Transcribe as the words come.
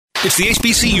It's the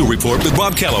HBCU Report with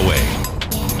Rob Calloway.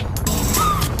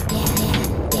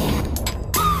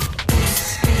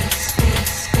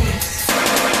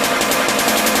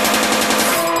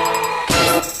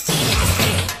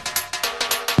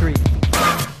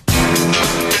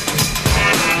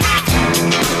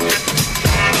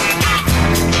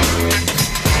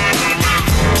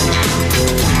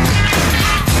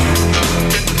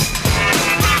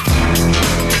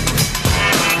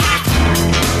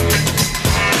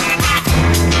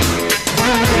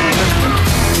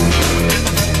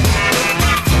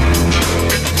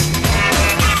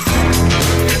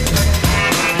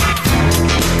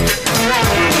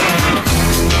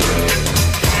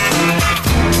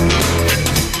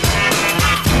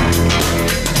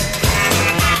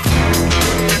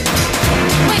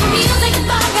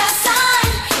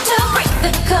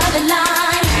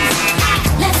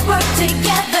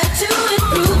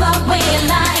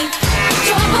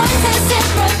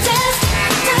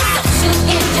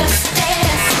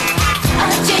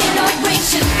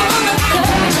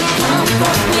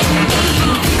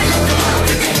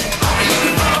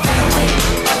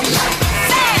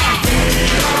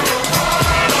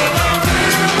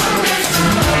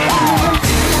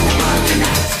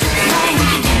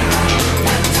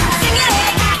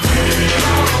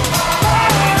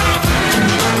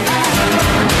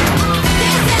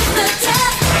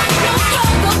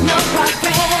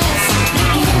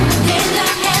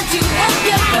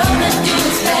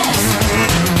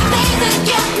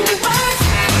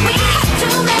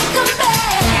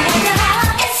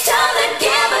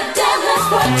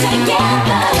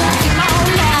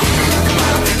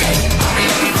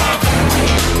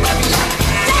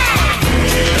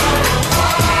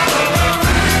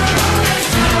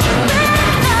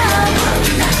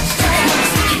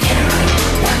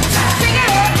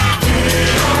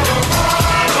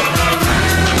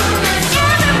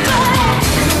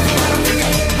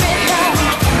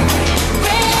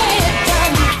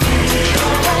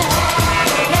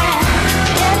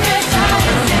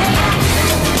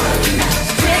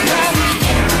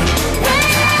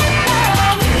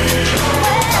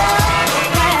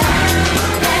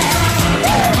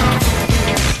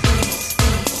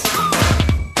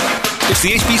 It's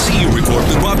the HBCU Report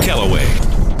with Rob Calloway.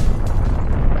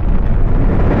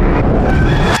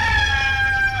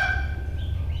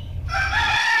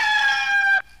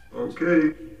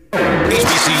 Okay.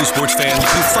 HBCU sports fans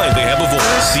who finally have a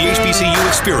voice. The HBCU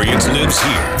experience lives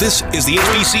here. This is the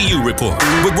HBCU Report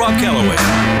with Rob Calloway.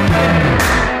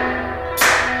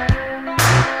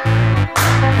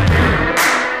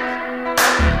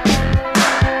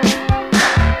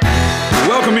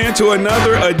 To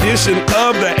another edition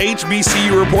of the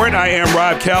HBCU Report. I am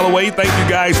Rob Calloway. Thank you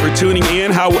guys for tuning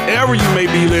in. However you may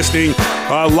be listening,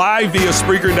 live via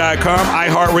Spreaker.com,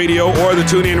 iHeartRadio, or the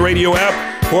TuneIn Radio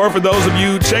app. Or for those of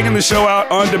you checking the show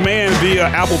out on demand via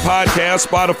Apple Podcasts,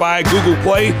 Spotify, Google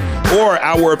Play, or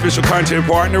our official content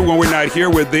partner when we're not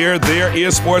here, we're there. There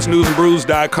is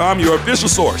sportsnewsandbrews.com, your official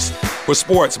source for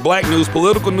sports, black news,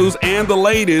 political news, and the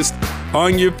latest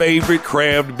on your favorite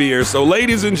craft beer. So,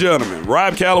 ladies and gentlemen,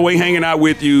 Rob Calloway hanging out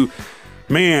with you.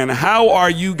 Man, how are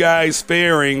you guys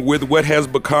faring with what has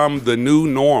become the new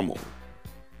normal?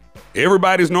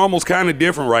 Everybody's normal is kind of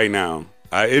different right now.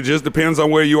 It just depends on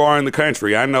where you are in the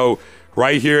country. I know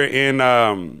right here in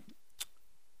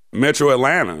Metro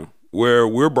Atlanta, where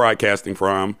we're broadcasting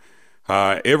from,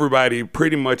 everybody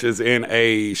pretty much is in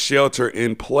a shelter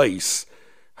in place,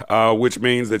 which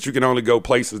means that you can only go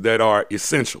places that are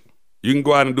essential. You can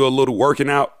go out and do a little working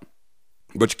out,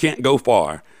 but you can't go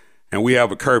far. And we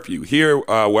have a curfew. Here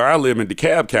where I live in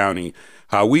DeKalb County,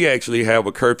 we actually have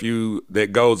a curfew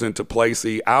that goes into place.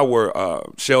 See, our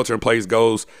shelter in place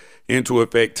goes into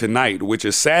effect tonight, which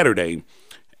is Saturday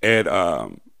at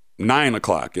 9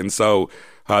 o'clock. And so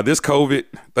this COVID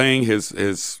thing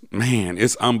man,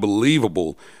 it's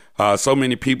unbelievable. So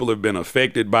many people have been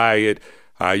affected by it.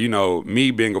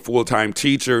 Me being a full-time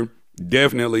teacher,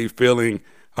 definitely feeling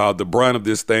the brunt of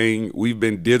this thing. We've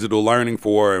been digital learning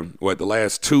for the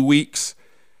last 2 weeks.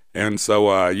 And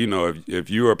so, if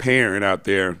you're a parent out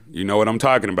there, you know what I'm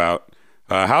talking about.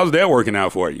 How's that working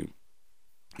out for you?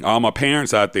 All my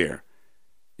parents out there,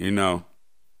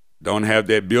 don't have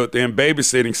that built-in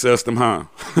babysitting system, huh?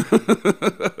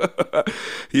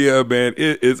 Yeah, man,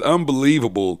 it's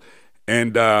unbelievable.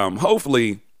 And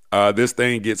hopefully this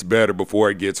thing gets better before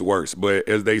it gets worse. But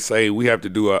as they say, we have to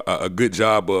do a good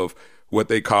job of what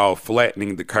they call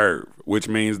flattening the curve, which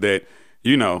means that,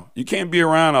 you can't be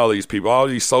around all these people, all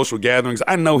these social gatherings.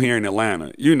 I know here in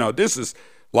Atlanta, this is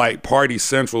like Party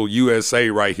Central USA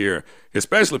right here,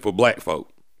 especially for black folk.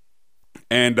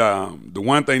 And the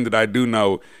one thing that I do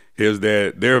know is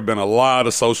that there have been a lot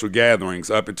of social gatherings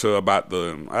up until about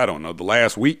the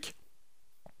last week.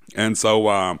 And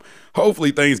so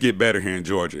hopefully things get better here in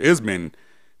Georgia. It's been,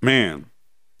 man,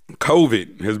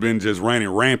 COVID has been just running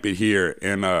rampant here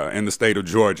in the state of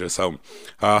Georgia. So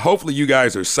hopefully you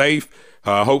guys are safe.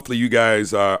 Hopefully you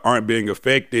guys aren't being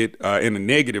affected in a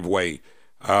negative way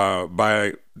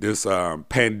by this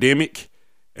pandemic.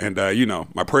 And,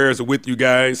 my prayers are with you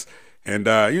guys. And,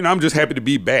 I'm just happy to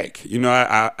be back.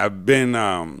 I've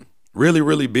been really,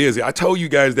 really busy. I told you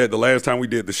guys that the last time we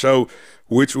did the show,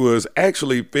 which was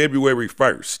actually February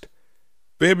 1st.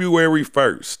 February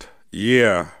 1st.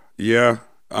 Yeah.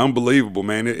 Unbelievable,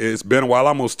 man. It's been a while,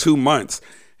 almost 2 months.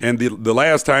 And the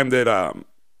last time that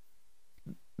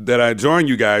I joined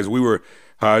you guys, we were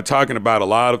talking about a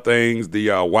lot of things. The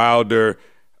Wilder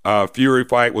Fury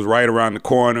fight was right around the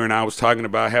corner, and I was talking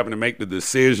about having to make the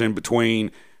decision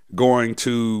between going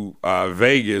to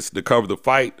Vegas to cover the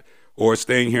fight or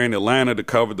staying here in Atlanta to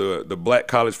cover the Black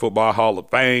College Football Hall of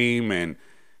Fame. And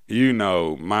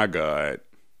my God,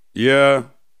 yeah,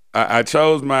 I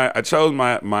chose my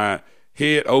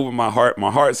head over my heart.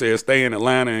 My heart said stay in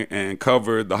Atlanta and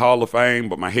cover the Hall of Fame,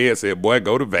 but my head said, boy,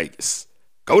 go to Vegas.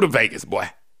 Go to Vegas, boy.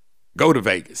 Go to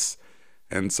Vegas.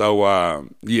 And so,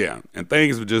 and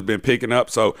things have just been picking up.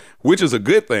 So, which is a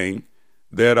good thing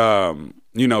that,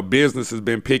 business has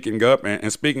been picking up.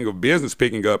 And speaking of business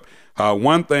picking up,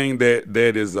 one thing that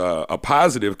is a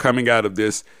positive coming out of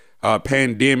this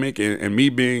pandemic and me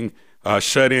being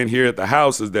shut in here at the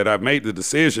house is that I've made the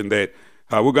decision that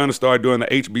we're going to start doing the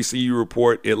HBCU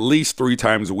Report at least 3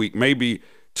 times a week, maybe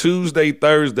Tuesday,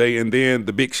 Thursday, and then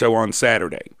the big show on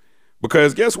Saturday.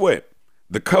 Because guess what?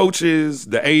 The coaches,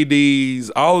 the ADs,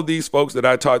 all of these folks that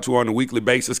I talk to on a weekly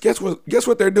basis, guess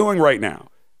what they're doing right now?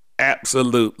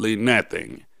 Absolutely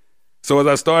nothing. So as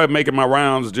I started making my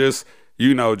rounds, just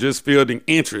fielding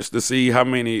interest to see how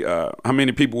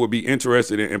many people would be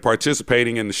interested in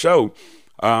participating in the show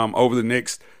over the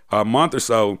next month or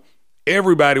so,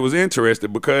 everybody was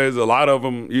interested because a lot of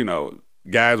them,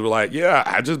 guys were like, yeah,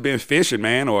 I just been fishing,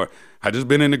 man, or I just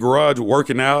been in the garage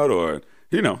working out, or,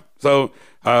 So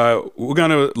we're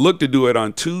going to look to do it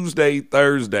on Tuesday,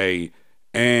 Thursday,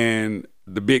 and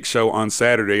the big show on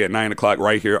Saturday at 9 o'clock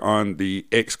right here on the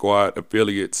X Squad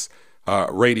Affiliates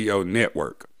radio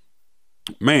network.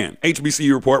 Man,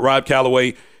 HBCU Report, Rob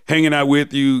Calloway hanging out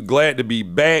with you. Glad to be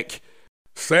back.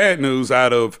 Sad news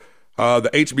out of the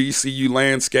HBCU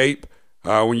landscape.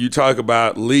 When you talk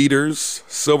about leaders,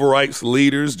 civil rights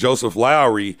leaders, Joseph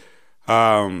Lowry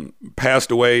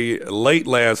passed away late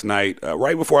last night.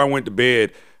 Right before I went to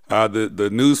bed, the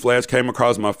news flash came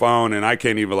across my phone, and I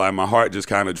can't even lie, my heart just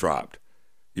kind of dropped.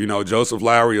 Joseph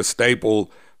Lowry, a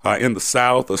staple in the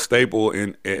South, a staple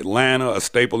in Atlanta, a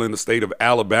staple in the state of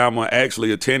Alabama,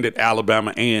 actually attended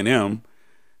Alabama A&M.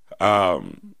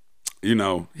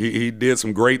 He did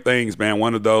some great things, man.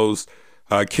 One of those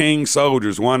King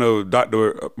soldiers, one of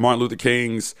Dr. Martin Luther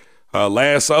King's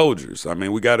last soldiers. I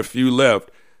mean, we got a few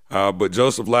left, but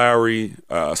Joseph Lowry,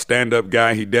 stand-up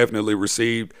guy, he definitely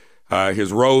received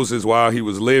his roses while he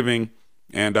was living,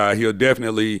 and he'll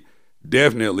definitely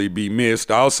be missed.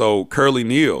 Also, Curly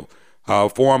Neal,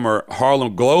 former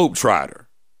Harlem Globetrotter.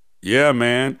 Yeah,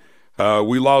 man.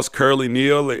 We lost Curly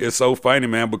Neal. It's so funny,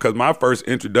 man, because my first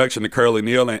introduction to Curly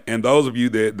Neal, and those of you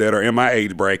that are in my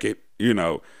age bracket,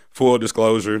 full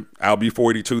disclosure, I'll be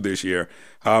 42 this year.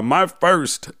 My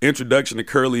first introduction to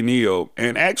Curly Neal,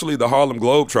 and actually the Harlem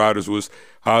Globetrotters, was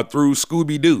through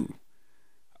Scooby-Doo.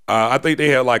 I think they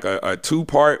had like a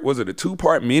two-part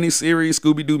miniseries,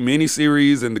 Scooby-Doo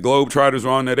miniseries, and the Globetrotters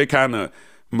were on there. They kind of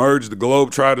merged the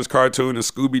Globetrotters cartoon and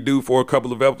Scooby-Doo for a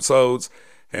couple of episodes.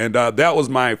 And that was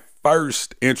my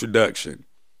first introduction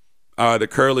to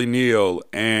Curly Neal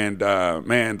and,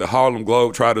 the Harlem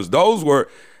Globetrotters. Those were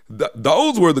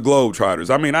the Globetrotters.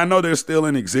 I mean, I know they're still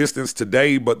in existence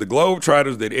today, but the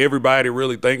Globetrotters that everybody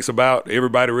really thinks about,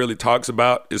 everybody really talks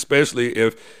about, especially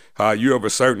if you're of a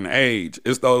certain age,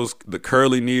 it's the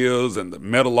Curly Neals and the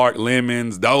Meadowlark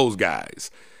Lemons, those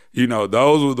guys.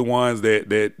 Those were the ones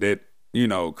that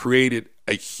created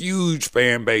a huge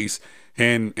fan base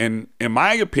and in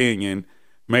my opinion,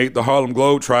 made the Harlem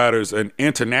Globetrotters an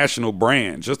international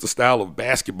brand, just the style of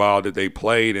basketball that they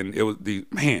played. And it was the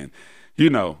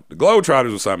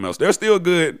Globetrotters were something else. They're still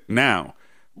good now,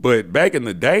 but back in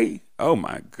the day, oh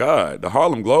my God, the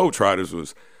Harlem Globetrotters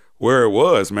was where it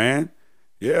was, man.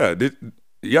 Yeah,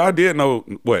 y'all did know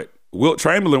what? Wilt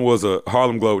Chamberlain was a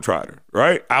Harlem Globetrotter,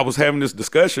 right? I was having this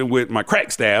discussion with my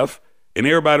crack staff, and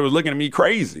everybody was looking at me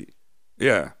crazy.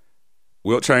 Yeah,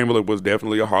 Wilt Chamberlain was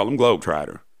definitely a Harlem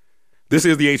Globetrotter. This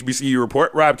is the HBCU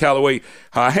Report. Rob Calloway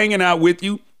hanging out with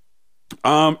you.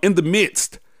 in the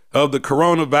midst of the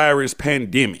coronavirus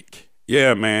pandemic.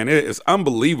 Yeah, man, it is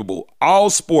unbelievable. All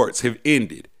sports have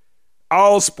ended.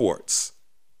 All sports.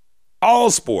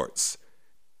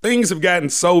 Things have gotten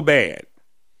so bad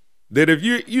that if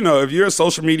you're a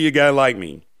social media guy like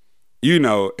me,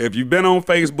 if you've been on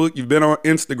Facebook, you've been on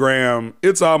Instagram,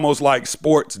 it's almost like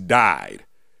sports died.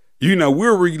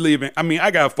 We're reliving. I mean,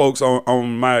 I got folks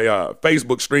on my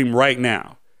Facebook stream right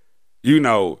now,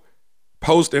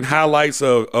 posting highlights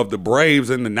of the Braves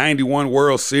in the 91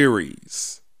 World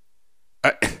Series.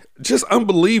 Just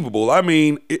unbelievable. I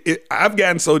mean, I've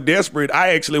gotten so desperate, I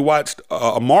actually watched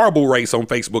a marble race on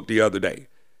Facebook the other day.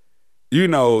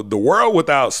 The world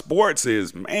without sports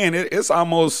is, man, it's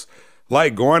almost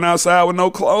like going outside with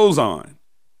no clothes on.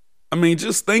 I mean,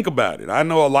 just think about it. I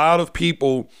know a lot of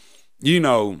people,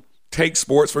 take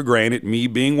sports for granted, me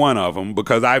being one of them,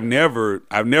 because I've never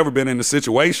been in a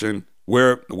situation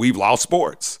where we've lost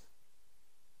sports.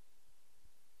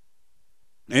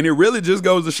 And it really just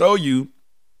goes to show you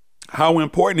how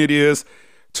important it is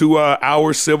to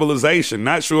our civilization.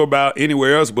 Not sure about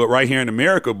anywhere else but right here in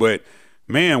America, but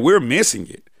man, we're missing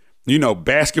it.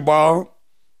 Basketball,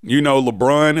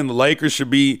 LeBron and the Lakers should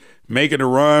be making a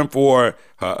run for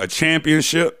a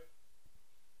championship.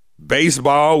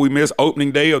 Baseball, we missed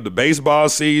opening day of the baseball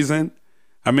season.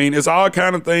 I mean, it's all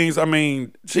kind of things. I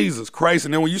mean, Jesus Christ.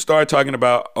 And then when you start talking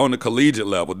about on the collegiate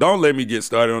level, don't let me get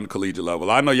started on the collegiate level.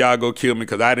 I know y'all go kill me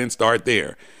because I didn't start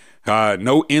there.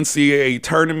 No NCAA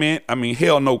tournament. I mean,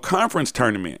 hell, no conference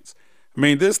tournaments. I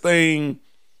mean, this thing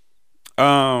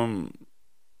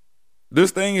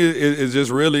is just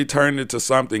really turned into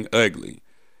something ugly.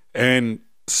 And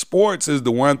sports is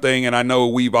the one thing, and I know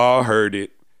we've all heard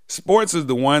it, sports is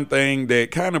the one thing that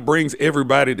kind of brings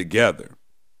everybody together.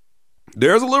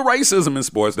 There's a little racism in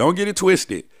sports, don't get it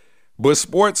twisted, but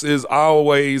sports is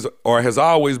always, or has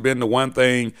always been, the one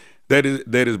thing that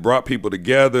has brought people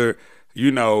together,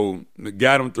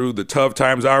 got them through the tough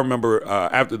times. I remember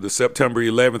after the September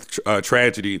 11th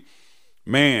tragedy,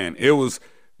 man,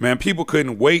 people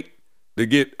couldn't wait to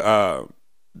get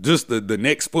just the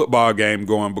next football game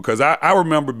going, because I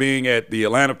remember being at the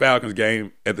Atlanta Falcons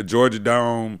game at the Georgia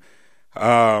Dome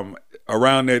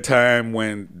around that time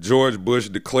when George Bush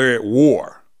declared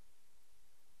war.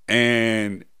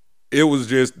 And it was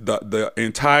just the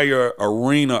entire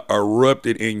arena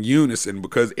erupted in unison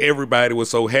because everybody was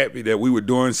so happy that we were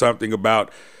doing something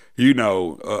about,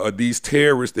 these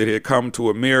terrorists that had come to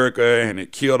America and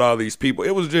it killed all these people.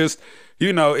 It was just,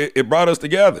 it brought us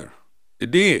together.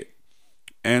 It did.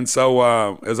 And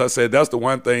so, as I said, that's the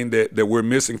one thing that we're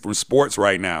missing from sports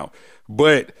right now.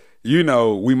 But,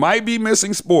 we might be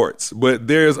missing sports, but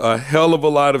there's a hell of a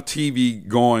lot of TV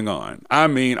going on. I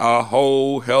mean, a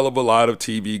whole hell of a lot of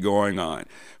TV going on.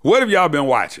 What have y'all been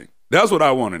watching? That's what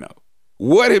I want to know.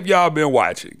 What have y'all been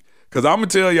watching? Because I'm going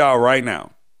to tell y'all right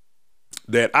now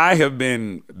that I have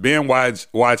been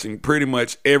watching pretty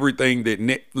much everything that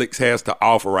Netflix has to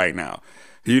offer right now.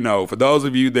 For those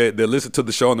of you that listen to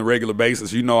the show on a regular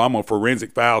basis, I'm a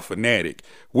Forensic Files fanatic.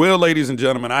 Well, ladies and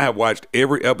gentlemen, I have watched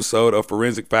every episode of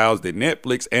Forensic Files that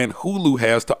Netflix and Hulu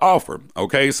has to offer.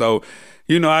 Okay, so,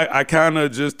 I kind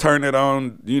of just turn it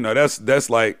on. That's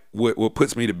like what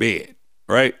puts me to bed,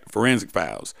 right? Forensic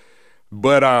Files.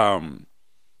 But,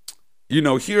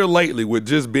 here lately with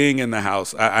just being in the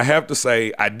house, I have to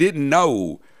say I didn't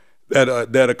know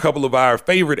that a couple of our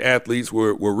favorite athletes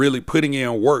were really putting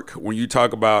in work when you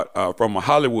talk about from a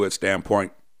Hollywood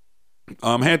standpoint.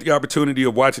 Had the opportunity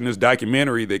of watching this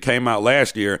documentary that came out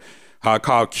last year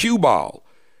called Cue Ball.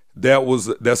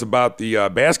 That's about the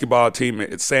basketball team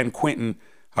at San Quentin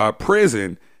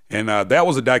prison. And that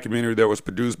was a documentary that was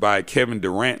produced by Kevin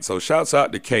Durant. So shouts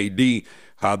out to KD.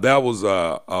 That was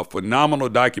a phenomenal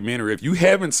documentary. If you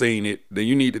haven't seen it, then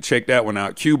you need to check that one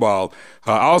out, Cue Ball.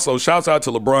 Also, shouts out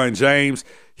to LeBron James.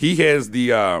 He has the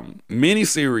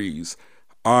miniseries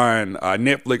on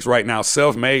Netflix right now,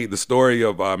 Self-Made, the story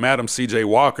of Madam C.J.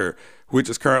 Walker, which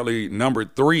is currently number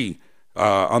 3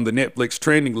 on the Netflix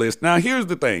trending list. Now, here's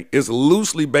the thing. It's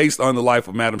loosely based on the life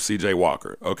of Madam C.J.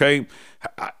 Walker, okay?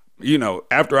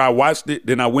 After I watched it,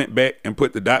 then I went back and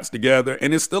put the dots together,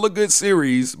 and it's still a good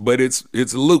series, but it's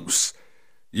loose.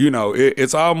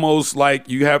 It's almost like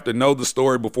you have to know the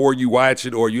story before you watch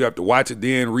it, or you have to watch it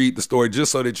then read the story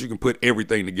just so that you can put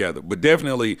everything together. But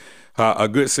definitely a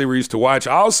good series to watch.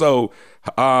 Also,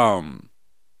 All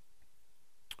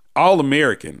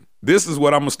American. This is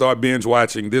what I'm going to start binge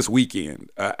watching this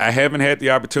weekend. I haven't had the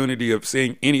opportunity of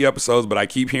seeing any episodes, but I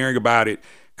keep hearing about it.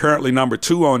 Currently number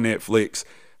 2 on Netflix.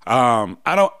 I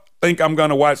don't think I'm going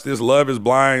to watch this Love is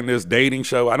Blind, this dating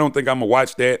show. I don't think I'm going to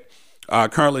watch that.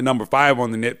 currently number 5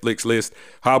 on the Netflix list.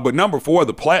 But number 4,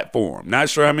 The Platform. Not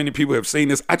sure how many people have seen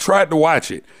this. I tried to watch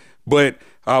it, but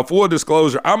full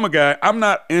disclosure, I'm a guy, I'm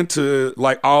not into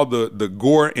like all the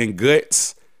gore and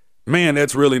guts. Man,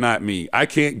 that's really not me. I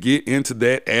can't get into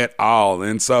that at all.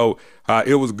 And so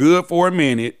it was good for a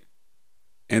minute,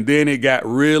 and then it got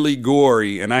really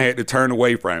gory, and I had to turn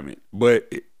away from it.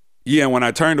 But yeah, when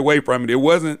I turned away from it, it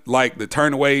wasn't like the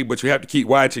turn away, but you have to keep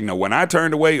watching. No, when I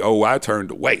turned away, I turned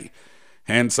away.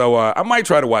 And so I might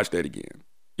try to watch that again,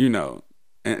 you know.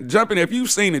 And jump in, if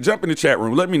you've seen it, jump in the chat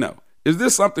room. Let me know. Is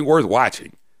this something worth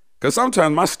watching? Because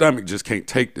sometimes my stomach just can't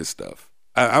take this stuff.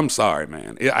 I'm sorry,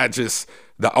 man.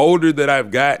 The older that I've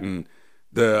gotten,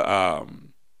 the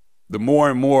more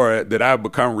and more that I've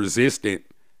become resistant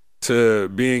to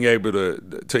being able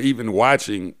to even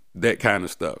watching that kind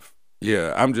of stuff.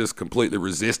 Yeah, I'm just completely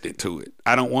resistant to it.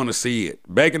 I don't want to see it.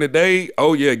 Back in the day,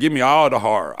 oh yeah, give me all the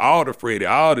horror, all the Freddy,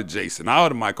 all the Jason, all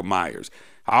the Michael Myers,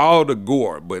 all the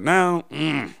gore. But now,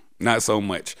 not so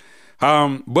much.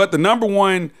 But the number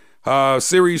 1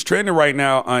 series trending right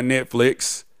now on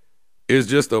Netflix is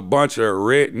just a bunch of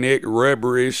redneck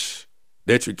rubberish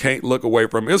that you can't look away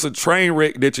from. It's a train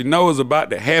wreck that you know is about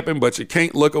to happen, but you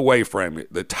can't look away from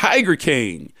it. The Tiger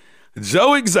King,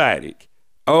 Joe Exotic.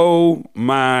 Oh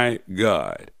my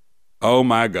God. Oh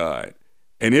my God.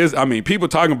 And people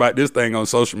talking about this thing on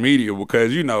social media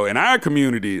because, you know, in our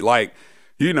community, like,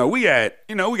 you know, we got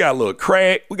a little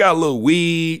crack, we got a little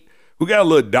weed, we got a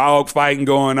little dog fighting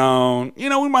going on. You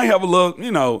know, we might have a little,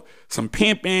 you know, some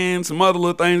pimping, some other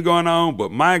little things going on.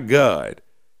 But my God,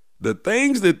 the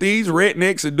things that these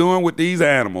rednecks are doing with these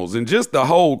animals and just the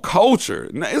whole culture,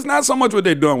 it's not so much what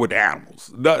they're doing with the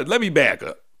animals. Let me back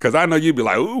up, because I know you'd be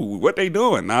like, ooh, what they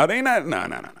doing? No, they not. No.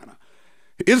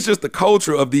 It's just the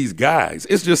culture of these guys.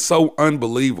 It's just so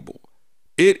unbelievable.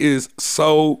 It is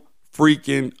so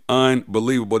freaking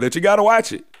unbelievable that you got to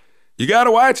watch it. You got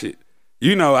to watch it.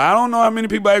 You know, I don't know how many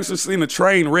people actually seen a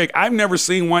train wreck. I've never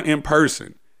seen one in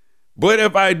person. But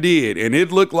if I did, and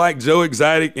it looked like Joe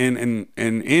Exotic and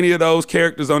any of those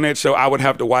characters on that show, I would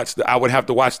have to watch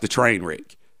the train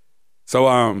wreck.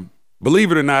 So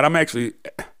believe it or not, I'm actually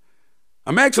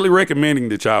recommending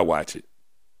that y'all watch it.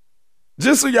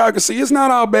 Just so y'all can see it's not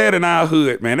all bad in our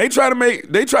hood, man. They try to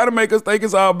make us think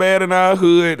it's all bad in our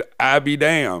hood. I be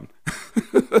damned.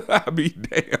 I be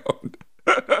damned.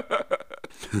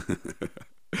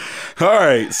 All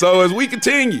right, so as we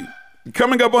continue,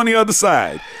 coming up on the other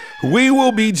side, we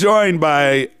will be joined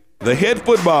by the head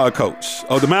football coach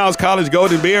of the Miles College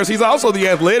Golden Bears. He's also the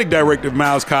athletic director of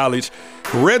Miles College,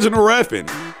 Reginald Ruffin,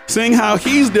 seeing how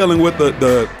he's dealing with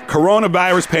the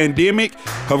coronavirus pandemic.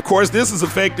 Of course, this is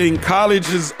affecting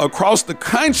colleges across the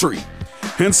country.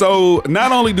 And so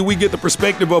not only do we get the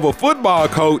perspective of a football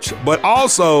coach, but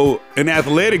also an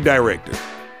athletic director.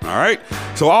 All right.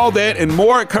 So all that and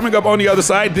more coming up on the other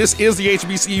side. This is the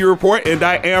HBCU Report, and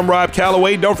I am Rob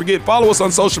Calloway. Don't forget, follow us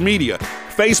on social media,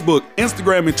 Facebook,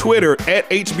 Instagram, and Twitter at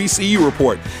HBCU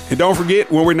Report. And don't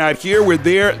forget, when we're not here, we're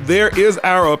there. There is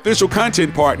our official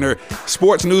content partner,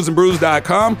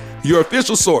 sportsnewsandbrews.com, your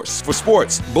official source for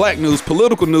sports, black news,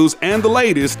 political news, and the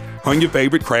latest on your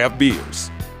favorite craft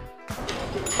beers.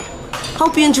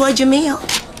 Hope you enjoyed your meal.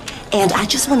 And I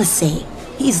just want to say,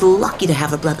 he's lucky to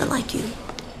have a brother like you.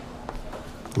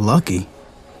 Lucky?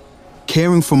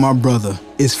 Caring for my brother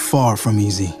is far from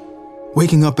easy.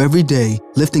 Waking up every day,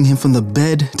 lifting him from the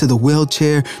bed to the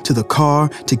wheelchair to the car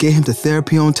to get him to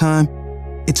therapy on time,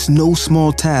 it's no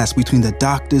small task between the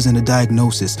doctors and the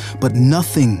diagnosis, but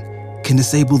nothing can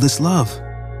disable this love.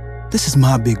 This is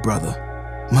my big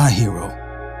brother, my hero.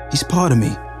 He's part of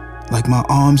me, like my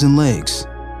arms and legs,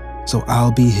 so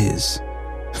I'll be his.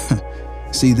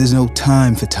 See, there's no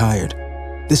time for tired.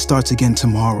 This starts again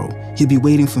tomorrow. He'll be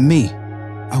waiting for me.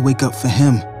 I wake up for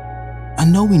him. I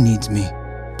know he needs me,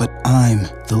 but I'm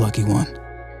the lucky one,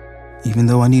 even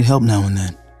though I need help now and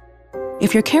then.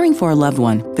 If you're caring for a loved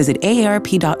one, visit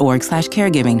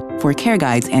aarp.org/caregiving for care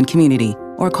guides and community,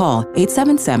 or call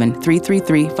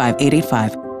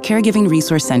 877-333-5885. Caregiving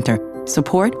Resource Center.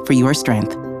 Support for your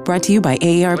strength. Brought to you by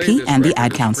AARP and the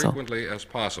Ad Council. As frequently as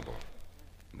possible.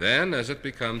 Then, as it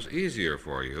becomes easier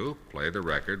for you, play the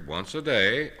record once a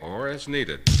day or as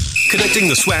needed. Connecting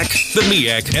the SWAC, the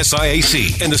MEAC,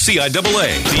 SIAC, and the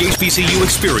CIAA. The HBCU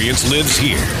experience lives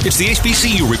here. It's the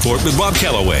HBCU Report with Rob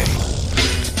Calloway.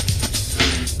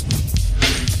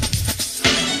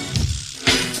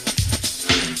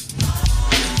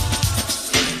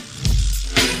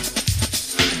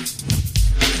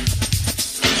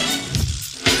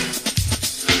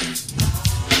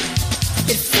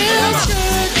 It feels good.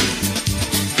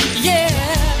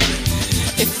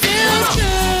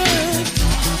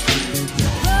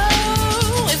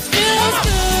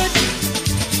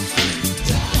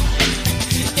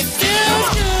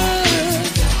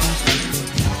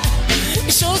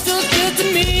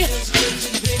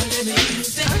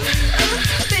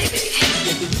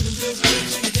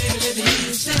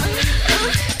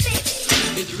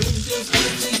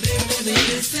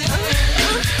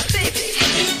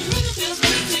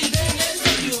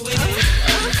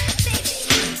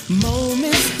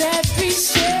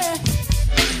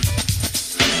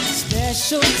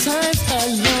 special times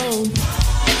alone.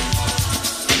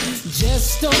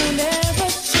 Just don't ever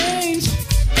change,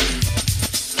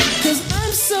 'cause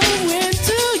I'm so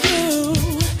into you.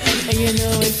 And you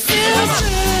know it feels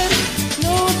good,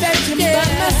 know that you're by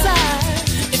my side.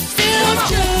 It feels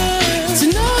good to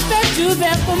know that you're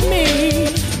there for me.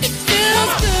 It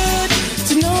feels good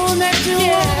to know that you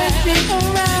always be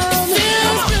around. It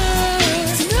feels good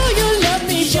to know you love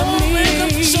me, show me.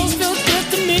 Shows feel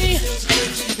good to me.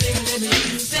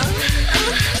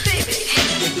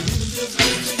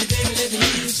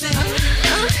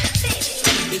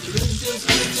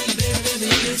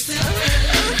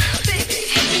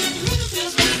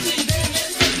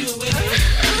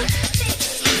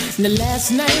 The last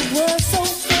night was so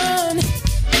fun,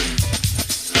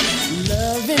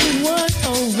 loving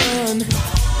 101.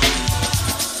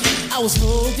 I was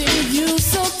holding you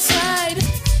so tight.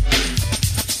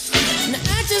 Now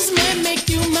I just might make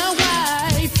you my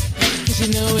wife, 'cause you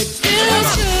know it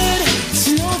feels good to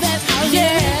know that I'll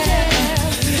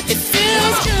It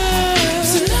feels good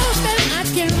to know that I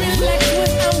can relax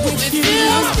when I'm with you. It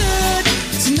feels good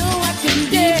to know I can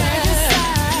be by your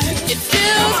side. It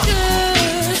feels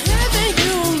good having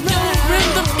you around.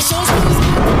 Rhythm shows me.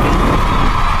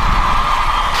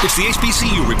 It's the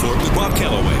HBCU Report with Rob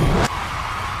Calloway.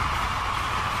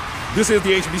 This is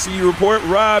the HBCU Report.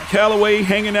 Rob Calloway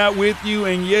hanging out with you,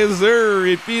 and yes, sir,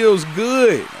 it feels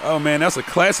good. Oh man, that's a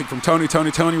classic from Tony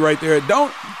right there.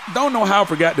 Don't know how I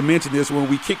forgot to mention this when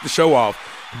we kicked the show off,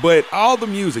 but all the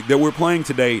music that we're playing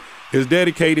today is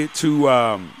dedicated to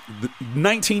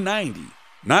 1990,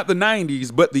 not the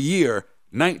 90s, but the year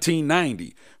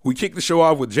 1990. We kicked the show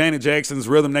off with Janet Jackson's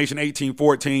Rhythm Nation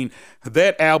 1814.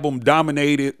 That album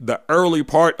dominated the early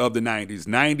part of the 90s,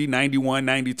 90, 91,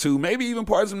 92, maybe even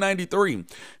parts of 93.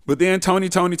 But then Tony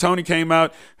came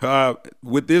out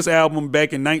with this album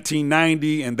back in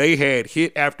 1990, and they had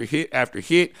hit after hit after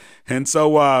hit. And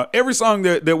so every song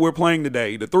that we're playing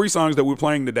today, the three songs that we're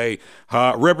playing today,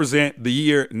 represent the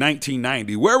year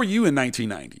 1990. Where were you in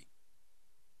 1990?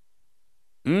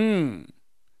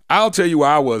 I'll tell you where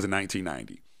I was in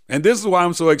 1990. And this is why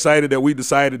I'm so excited that we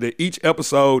decided that each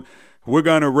episode we're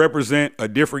going to represent a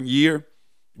different year,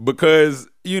 because,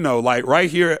 you know, like right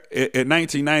here at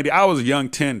 1990, I was a young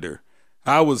tender.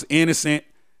 I was innocent.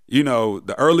 You know,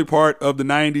 the early part of the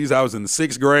 90s, I was in the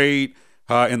 6th grade.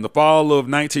 In the fall of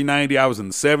 1990, I was in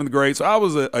the 7th grade. So I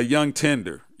was a young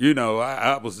tender. You know,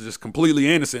 I was just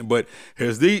completely innocent. But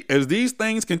as these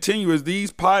things continue, as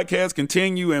these podcasts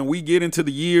continue, and we get into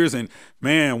the years, and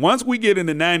man, once we get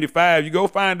into 95, you go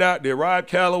find out that Rob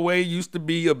Calloway used to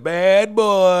be a bad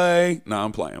boy. No,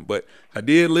 I'm playing, but I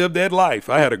did live that life.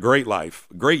 I had a great life.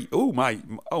 Great. My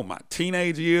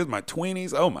teenage years, my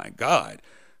 20s. Oh my God,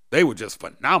 they were just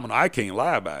phenomenal. I can't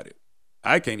lie about it.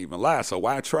 I can't even lie. So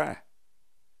why try?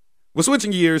 We're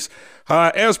switching gears.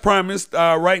 As promised,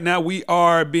 right now we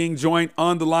are being joined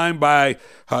on the line by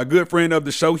a good friend of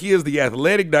the show. He is the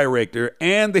athletic director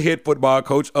and the head football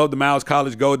coach of the Miles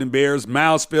College Golden Bears.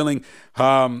 Miles feeling,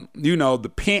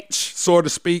 the pinch, so to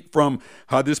speak, from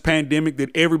this pandemic that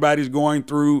everybody's going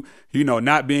through,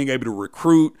 not being able to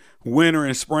recruit, winter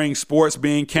and spring sports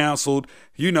being canceled,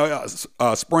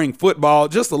 spring football,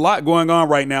 just a lot going on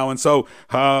right now. And so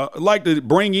I'd like to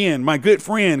bring in my good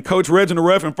friend, Coach Reginald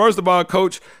Ruffin. First of all,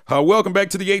 Coach, welcome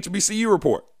back to the HBCU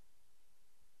Report.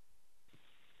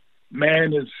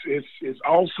 Man, it's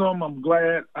awesome. I'm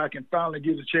glad I can finally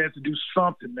get a chance to do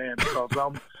something, man, because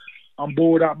I'm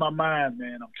bored out my mind,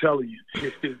 man. I'm telling you.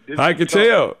 I can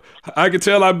tell.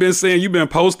 I've been saying you've been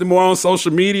posting more on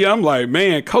social media. I'm like,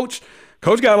 man, Coach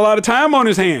got a lot of time on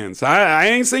his hands. I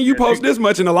ain't seen you post this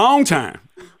much in a long time.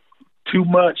 Too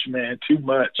much, man. Too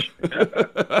much.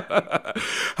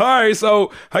 All right.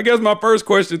 So I guess my first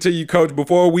question to you, Coach,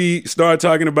 before we start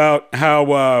talking about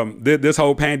how this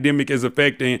whole pandemic is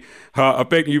affecting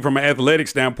you from an athletic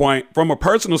standpoint, from a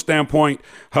personal standpoint,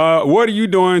 what are you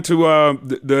doing to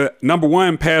the number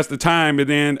one, pass the time, and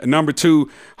then number two,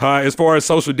 as far as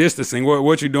social distancing,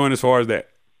 what you doing as far as that?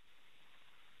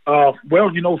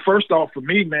 Well, first off for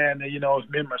me, man, it's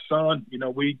me and my son,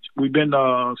 we've been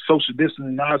social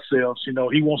distancing ourselves.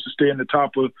 He wants to stay in the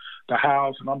top of the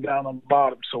house and I'm down on the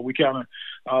bottom. So we kind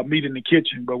of meet in the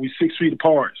kitchen, but we 6 feet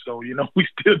apart. So, we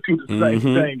still do the same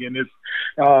thing. And it's,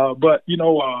 we are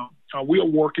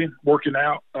working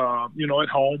out, at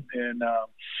home, and,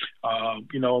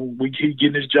 he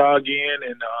getting his jog in.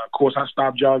 And, of course, I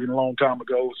stopped jogging a long time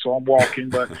ago, so I'm walking.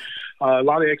 But a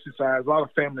lot of exercise, a lot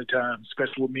of family time,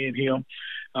 especially with me and him.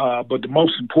 But the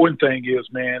most important thing is,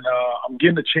 man, I'm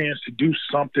getting a chance to do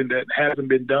something that hasn't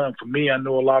been done for me. I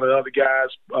know a lot of other guys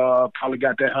probably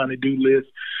got that honey-do list,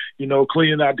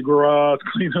 cleaning out the garage,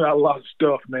 cleaning out a lot of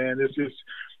stuff, man.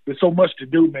 There's so much to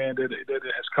do, man, that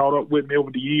has caught up with me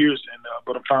over the years,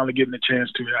 but I'm finally getting a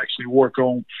chance to actually work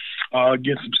on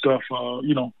getting some stuff,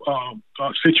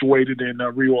 situated and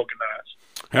reorganized.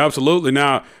 Absolutely.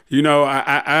 Now,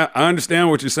 I understand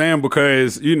what you're saying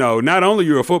because, not only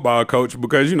you're a football coach,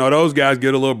 because, those guys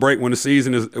get a little break when the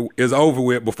season is over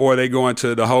with before they go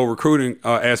into the whole recruiting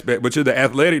aspect, but you're the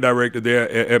athletic director there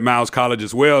at Miles College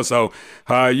as well. So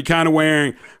you're kind of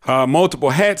wearing multiple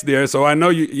hats there. So I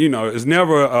know, it's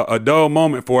never a dull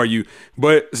moment for you.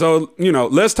 But so,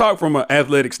 let's talk from an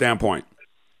athletic standpoint.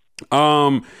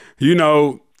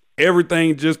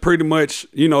 Everything just pretty much,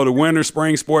 the winter,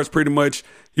 spring sports pretty much,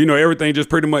 everything just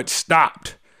pretty much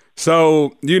stopped.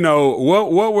 So,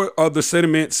 what were the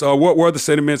sentiments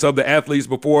of the athletes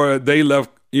before they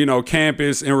left,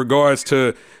 campus in regards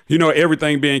to,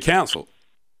 everything being canceled?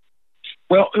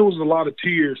 Well, it was a lot of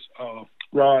tears,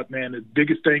 Rod, man. The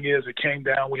biggest thing is it came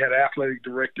down. We had athletic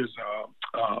directors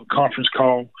conference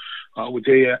call with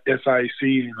the SIC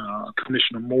and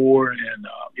Commissioner Moore and,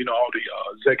 all the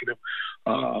executive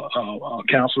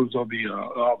councils of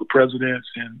all the presidents.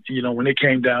 And, when it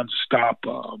came down to stop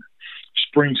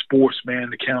spring sports,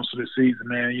 man, to cancel the season,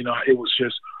 man, it was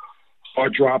just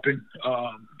heart-dropping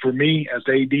for me as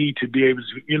AD to be able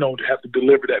to, to have to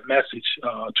deliver that message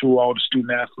to all the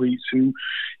student athletes who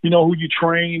you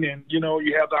train and, you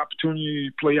have the opportunity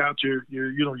to play out your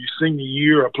senior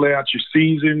year or play out your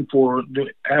season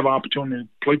have an opportunity to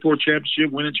play for a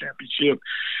championship, win a championship.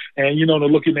 And, to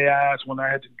look in their eyes when I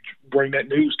had to bring that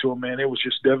news to them, man, it was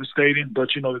just devastating. But,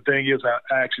 the thing is,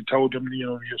 I actually told them,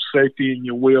 your safety and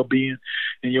your well-being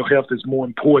and your health is more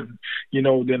important,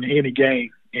 than any game.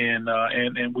 And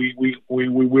we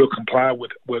will comply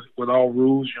with all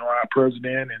rules, our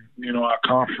president and, our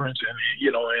conference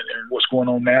and, and what's going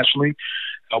on nationally.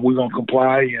 We're going to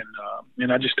comply.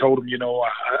 And I just told him,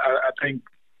 I think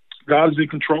God is in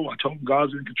control. I told him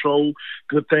God's in control.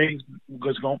 Good things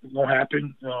is going to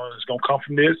happen. It's going to come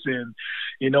from this. And,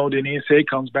 then the NCAA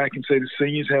comes back and say the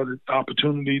seniors have the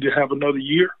opportunity to have another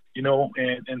year.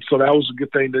 And so that was a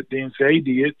good thing that the NCAA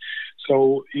did.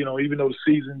 So, even though the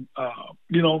season,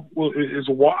 is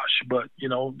a wash, but,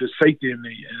 the safety and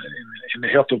the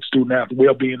health of the student athlete,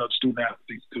 well-being of the student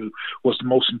athletes was the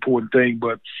most important thing.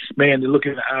 But, man, to look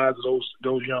in the eyes of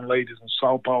those young ladies on the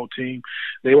softball team,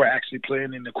 they were actually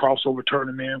playing in the crossover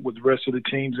tournament with the rest of the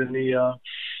teams in the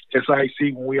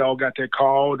SIC when we all got that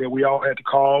call that we all had to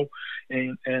call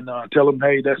and tell them,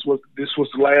 hey, this was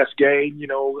the last game,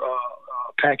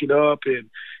 pack it up and,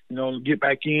 get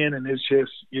back in. And it's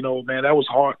just, man, that was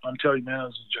hard. I'm telling you, man, it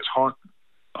was just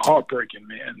heartbreaking,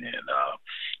 man.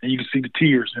 And you can see the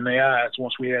tears in their eyes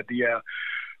once we had the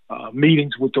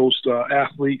meetings with those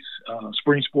athletes,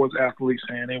 spring sports athletes,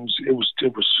 and it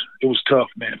was tough,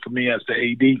 man, for me as the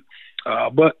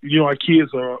AD. But, our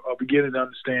kids are beginning to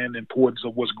understand the importance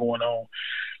of what's going on.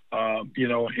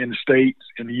 In the States,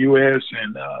 in the U.S.,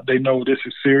 and they know this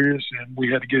is serious, and we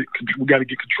got to get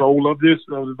control of the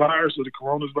virus, of the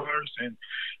coronavirus,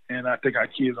 and I think our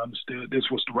kids understood this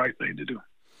was the right thing to do.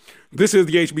 This is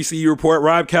the HBCU Report.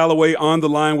 Rob Calloway on the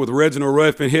line with Reginald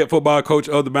Ruffin, head football coach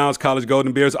of the Miles College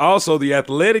Golden Bears, also the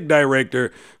athletic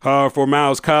director for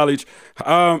Miles College.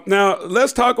 Now,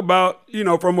 let's talk about,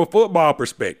 from a football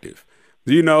perspective.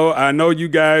 I know you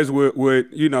guys would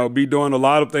be doing a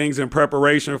lot of things in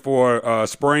preparation for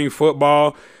spring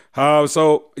football.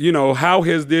 So, how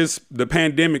has the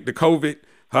pandemic, the COVID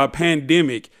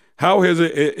pandemic, how has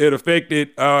it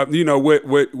affected,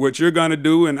 what you're going to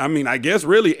do? And I mean, I guess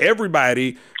really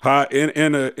everybody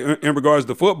in regards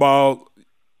to football,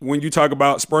 when you talk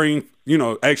about spring,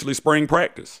 actually spring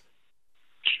practice.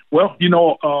 Well,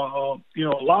 a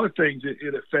lot of things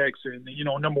it affects. And,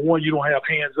 number one, you don't have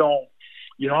hands-on.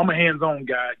 I'm a hands-on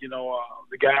guy.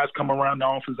 The guys come around the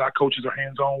office, our coaches are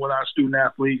hands-on with our student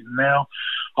athletes. And now,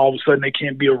 all of a sudden, they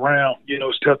can't be around.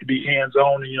 It's tough to be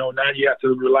hands-on. Now you have to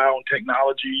rely on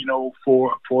technology,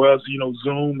 for us,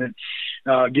 Zoom and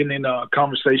getting in a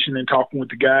conversation and talking with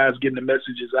the guys, getting the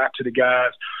messages out to the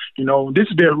guys. This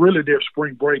is their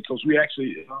spring break because we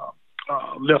actually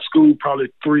left school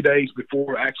probably 3 days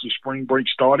before actually spring break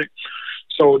started.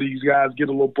 So these guys get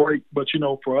a little break, but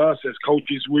for us as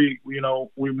coaches, we're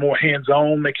more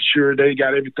hands-on, making sure they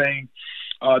got everything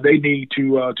they need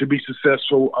to be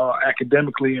successful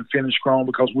academically and finish strong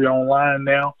because we're online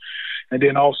now. And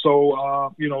then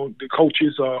also, the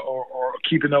coaches are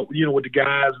keeping up, with the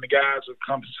guys, and the guys are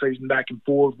conversating back and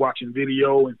forth, watching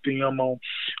video and film on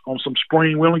some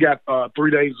spring. We only got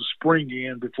 3 days of spring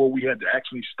in before we had to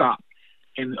actually stop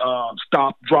and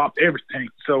stop, drop everything.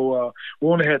 So we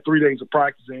only had 3 days of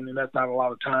practicing, and that's not a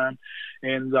lot of time.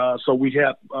 And so we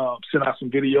have sent out some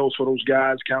videos for those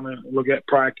guys, kind of look at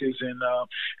practice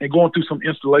and going through some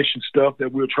installation stuff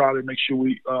that we'll try to make sure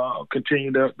we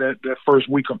continue that first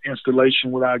week of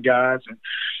installation with our guys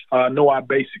and know our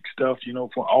basic stuff, you know,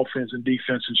 for offense and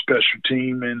defense and special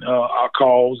team and our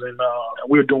calls. And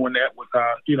we're doing that with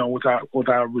our, you know, with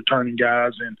our returning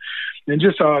guys and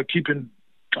just keeping,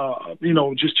 you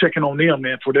know, just checking on them,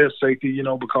 man, for their safety, you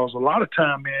know, because a lot of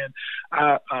time, man,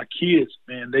 our kids,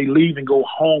 man, they leave and go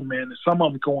home, man, and some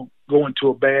of them go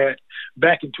into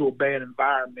back into a bad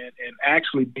environment, and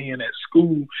actually being at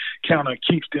school kind of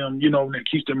keeps them, you know, and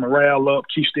keeps their morale up,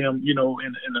 keeps them, you know,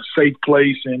 in a safe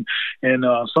place, and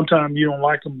sometimes you don't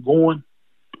like them going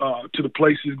back to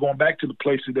the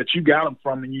places that you got them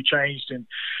from, and you changed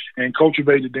and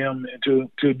cultivated them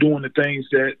into doing the things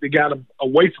that they got them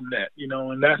away from that, you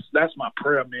know. And that's my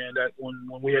prayer, man, that when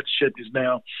we have to shut this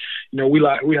down, you know,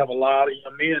 we have a lot of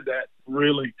young men that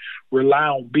really rely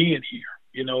on being here.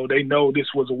 You know, they know this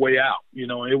was a way out. You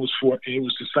know, it was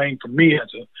the same for me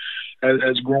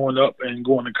as growing up and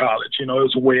going to college. You know, it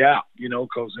was a way out, you know,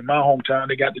 because in my hometown,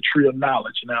 they got the tree of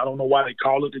knowledge. Now, I don't know why they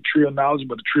call it the tree of knowledge,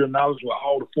 but the tree of knowledge were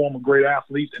all the former great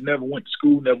athletes that never went to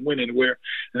school, never went anywhere.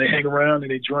 And they hang around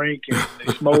and they drink and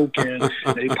they smoke and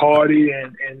they party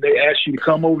and they ask you to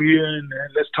come over here and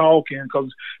let's talk. And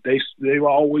because they were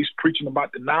always preaching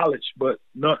about the knowledge, but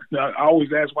I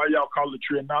always ask why y'all call it the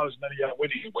tree of knowledge. None of y'all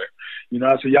went anywhere. You know,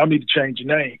 I said, y'all need to change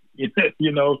your name,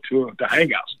 you know, to the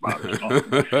hangout spot. You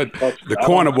know? The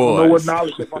corner boys. I don't know what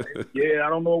knowledge up on it. Yeah, I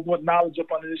don't know what knowledge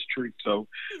up under this tree. So,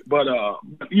 but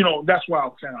you know, that's where I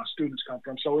was saying our students come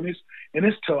from. So and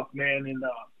it's tough, man.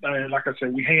 And like I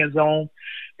said, we hands on,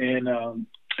 and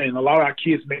a lot of our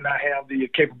kids may not have the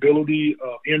capability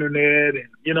of internet, and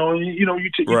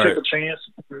you take a chance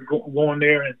going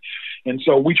there, and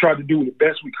so we tried to do the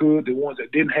best we could. The ones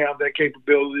that didn't have that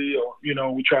capability, or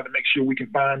we tried to make sure we can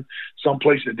find some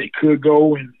place that they could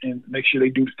go and make sure they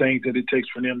do the things that it takes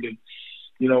for them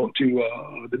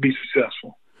to be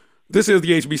successful. This is the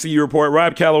HBCU Report.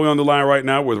 Rob Calloway on the line right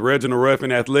now with Reginald Ruffin,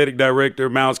 athletic director,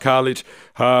 Miles College,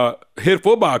 head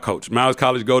football coach, Miles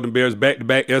College Golden Bears,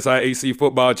 back-to-back SIAC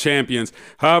football champions.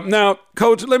 Now,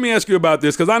 Coach, let me ask you about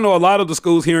this, because I know a lot of the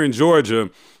schools here in Georgia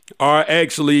are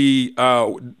actually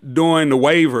doing the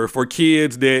waiver for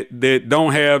kids that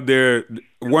don't have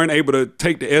weren't able to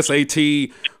take the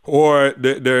SAT, or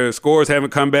their scores haven't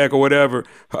come back or whatever.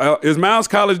 Is Miles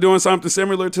College doing something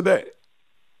similar to that?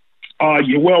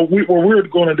 Yeah, well, what we're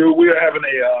going to do, we're having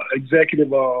a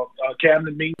executive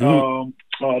cabinet meeting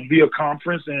via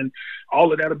conference, and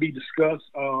all of that will be discussed.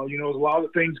 There's a lot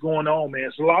of things going on,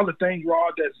 man. So a lot of things,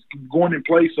 Rod, that's going in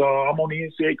place. I'm on the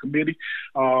NCAA committee.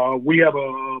 We have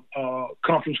a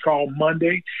conference call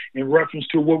Monday in reference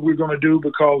to what we're going to do,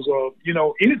 because,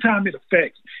 anytime it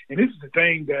affects, and this is the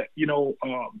thing that,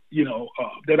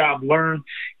 that I've learned,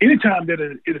 anytime that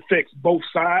it affects both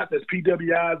sides, as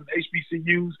PWIs and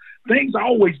HBCUs, things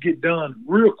always get done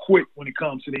real quick when it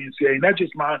comes to the NCAA. And that's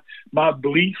just my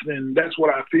belief, and that's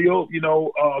what I feel,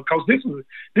 because this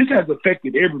has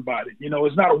affected everybody.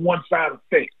 It's not a one-side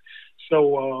effect.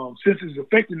 So since it's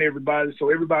affecting everybody,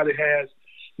 so everybody has,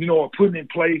 are putting in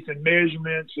place and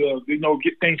measurements,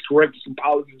 get things corrected, some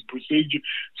policies and procedure.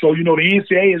 So, the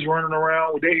NCAA is running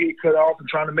around with their head cut off and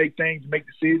trying to make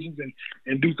decisions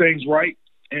and do things right.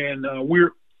 And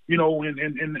we're,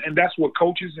 and that's what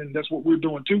coaches, and that's what we're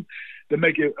doing too, to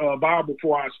make it viable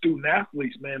for our student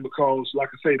athletes, man, because like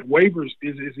I say, the waivers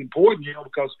is important,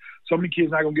 because so many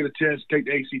kids not going to get a chance to take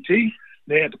the ACT.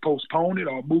 They have to postpone it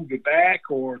or move it back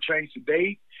or change the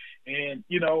date. And,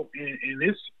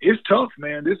 and it's tough,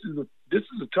 man. This is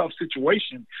a tough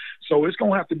situation. So it's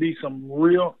going to have to be some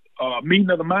real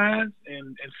meeting of the minds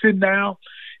and sitting down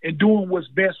and doing what's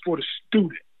best for the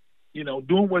student.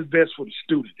 Doing what's best for the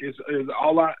student is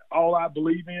all I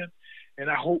believe in. And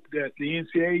I hope that the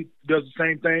NCAA does the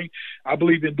same thing. I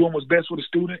believe in doing what's best for the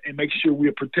student and making sure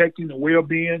we're protecting the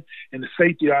well-being and the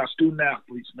safety of our student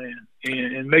athletes, man,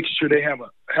 and making sure they have a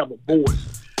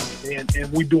voice, and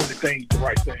we're doing the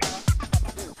right thing.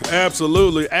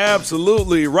 Absolutely,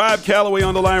 absolutely. Rob Calloway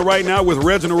on the line right now with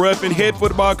Reginald Ruffin, head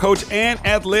football coach and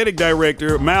athletic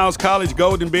director, Miles College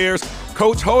Golden Bears.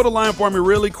 Coach, hold the line for me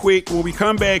really quick. When we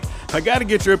come back, I got to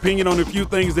get your opinion on a few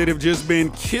things that have just been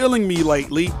killing me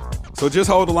lately. So just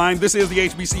hold the line. This is the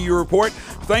HBCU Report.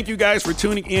 Thank you guys for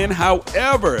tuning in.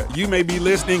 However you may be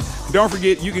listening, don't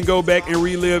forget you can go back and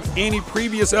relive any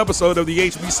previous episode of the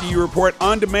HBCU Report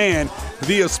on demand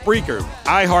via Spreaker,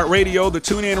 iHeartRadio, the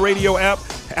TuneIn Radio app,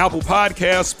 Apple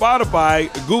Podcasts, Spotify,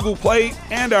 Google Play,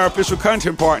 and our official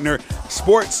content partner,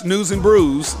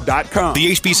 sportsnewsandbrews.com.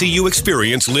 The HBCU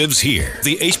experience lives here.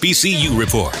 The HBCU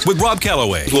Report with Rob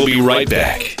Calloway. We'll be right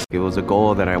back. It was a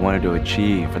goal that I wanted to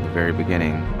achieve from the very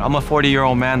beginning. I'm a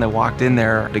 40-year-old man that walked in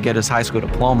there to get his high school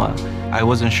diploma. I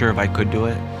wasn't sure if I could do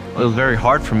it. It was very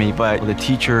hard for me, but the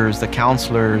teachers, the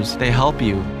counselors, they help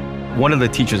you. One of the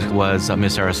teachers was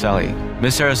Miss Araceli.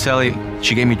 Miss Araceli,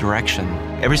 she gave me direction.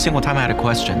 Every single time I had a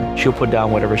question, she'll put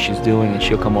down whatever she's doing and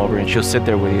she'll come over and she'll sit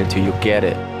there with you until you get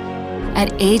it.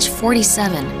 At age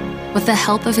 47, with the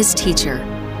help of his teacher,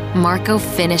 Marco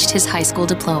finished his high school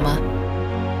diploma.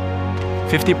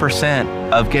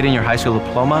 50% of getting your high school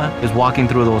diploma is walking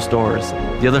through those doors.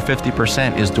 The other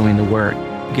 50% is doing the work.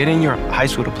 Getting your high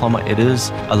school diploma, it is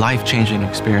a life-changing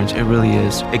experience. It really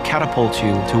is. It catapults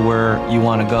you to where you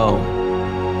want to go.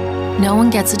 No one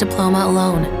gets a diploma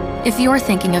alone. If you're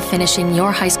thinking of finishing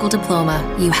your high school diploma,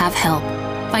 you have help.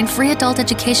 Find free adult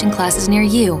education classes near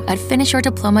you at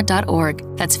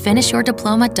finishyourdiploma.org. That's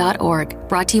finishyourdiploma.org.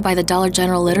 Brought to you by the Dollar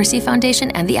General Literacy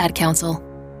Foundation and the Ad Council.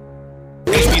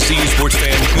 HBCU sports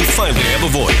fan, you finally have a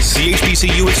voice. The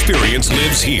HBCU experience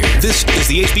lives here. This is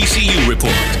the HBCU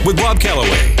Report with Rob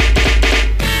Calloway.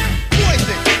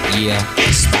 Yeah,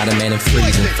 Spider-Man and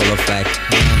Freeze in full effect.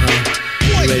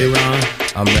 You ready, Ron?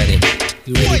 I'm ready.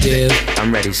 You ready, Dave?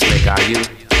 I'm ready, Slick. Are you?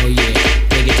 Oh, yeah.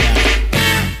 Break it down.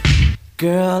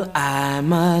 Girl, I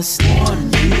must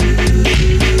warn you.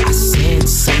 I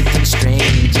sense something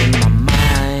strange in my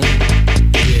mind.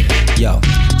 Yo,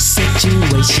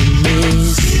 situation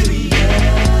is serious.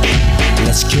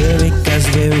 Let's cure it cause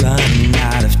we're running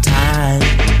out of time.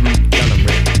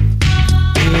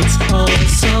 It's all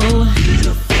so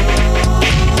beautiful.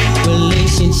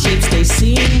 Relationships they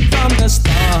seem from the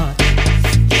start.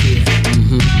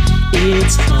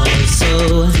 It's all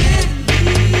so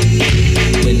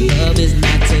when love is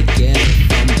not together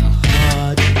from the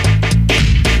heart.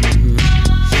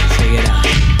 Check it out.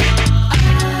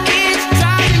 It's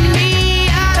driving me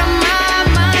out of my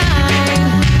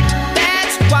mind.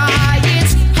 That's why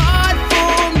it's hard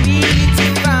for me to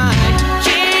find.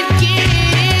 Can't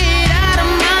get it out of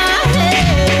my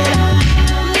head.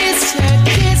 Miss her,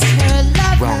 kiss her,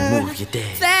 love her. Wrong move, you're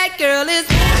dead. That girl is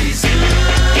poison.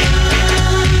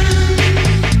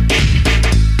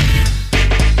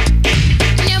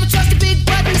 Never trust a big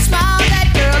butt and a smile.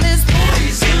 That girl is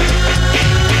poison.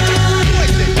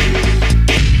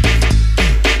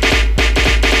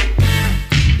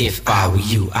 If I were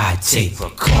you, I'd take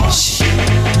precaution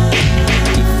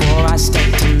before I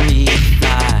step to meet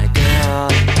my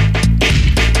girl.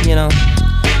 You know,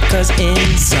 cause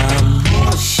in some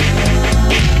portion,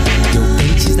 you'll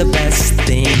think she's the best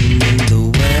thing in the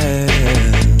world.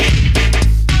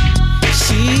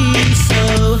 She's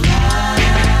so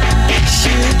high,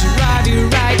 she'll drive you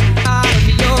right out of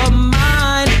your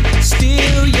mind,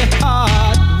 steal your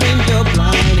heart when you're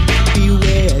blind.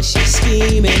 Beware, she's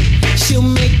scheming. She'll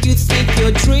make you think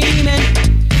you're dreaming.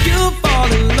 You'll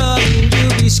fall in love and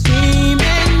you'll be screaming,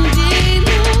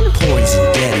 demon.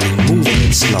 Poison, deadly, moving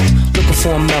it slow. Looking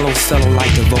for a mellow fellow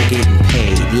like DeVoe, getting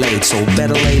paid, laid. So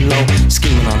better lay low,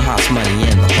 scheming on hot money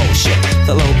and the whole shit.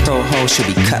 The low pro hoe should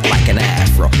be cut like an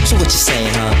afro. So what you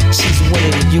saying, huh? She's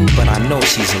winning to you, but I know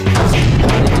she's a loser.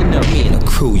 How did you know? Me and the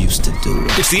crew used to do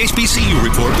it. It's the HBCU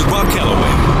Report with Rob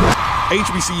Calloway.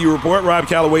 HBCU Report, Rob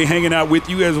Calloway hanging out with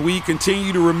you as we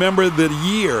continue to remember the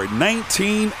year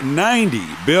 1990.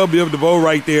 Belle Biv DeVoe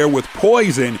right there with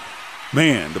Poison.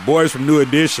 Man, the boys from New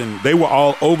Edition, they were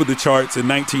all over the charts in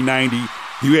 1990.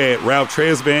 You had Ralph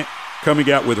Tresvant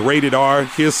coming out with Rated R,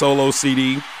 his solo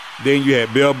CD. Then you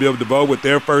had Belle Biv DeVoe with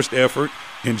their first effort.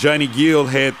 And Johnny Gill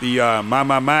had the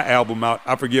My album out.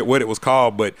 I forget what it was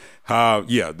called, but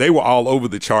yeah, they were all over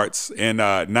the charts in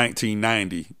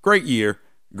 1990. Great year.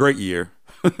 Great year.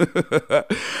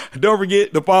 Don't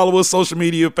forget to follow us social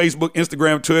media, Facebook,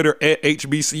 Instagram, Twitter at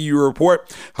HBCU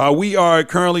Report. We are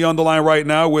currently on the line right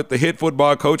now with the head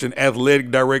football coach and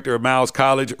athletic director of Miles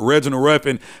College, Reginald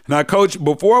Ruffin. Now, Coach,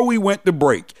 before we went to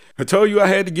break, I told you I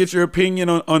had to get your opinion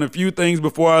on a few things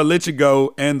before I let you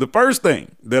go. And the first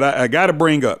thing that I got to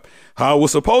bring up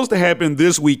was supposed to happen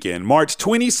this weekend, March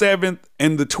 27th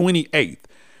and the 28th.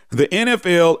 The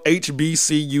NFL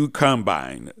HBCU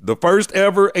Combine, the first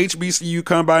ever HBCU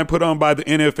Combine put on by the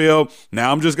NFL.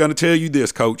 Now, I'm just going to tell you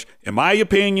this, Coach. In my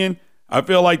opinion, I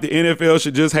feel like the NFL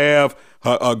should just have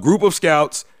a group of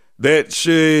scouts that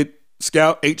should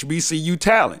scout HBCU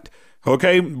talent,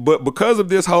 okay? But because of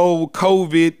this whole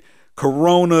COVID,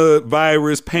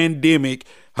 coronavirus pandemic,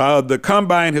 the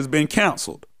Combine has been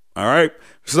canceled, all right?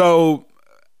 So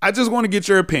I just want to get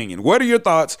your opinion. What are your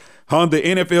thoughts on the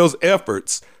NFL's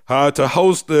efforts to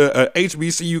host the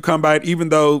HBCU Combine, even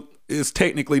though it's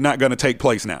technically not going to take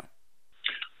place now?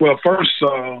 Well, first,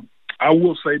 I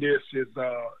will say this: it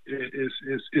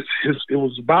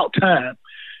was about time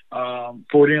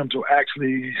for them to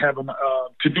actually have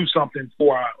to do something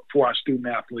for our student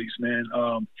athletes, man.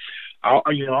 I'm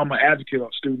an advocate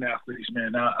of student athletes,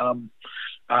 man.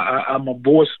 I'm a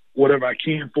voice whatever I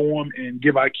can for them and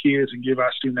give our kids and give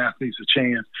our student athletes a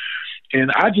chance. And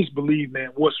I just believe,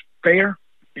 man, what's fair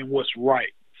and what's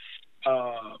right.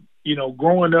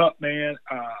 Growing up, man,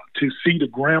 to see the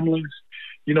Gremlins,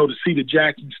 to see the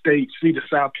Jackson State, see the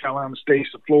South Carolina States,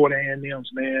 the Florida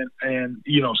A&Ms, man, and,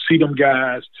 see them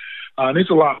guys. And there's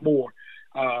a lot more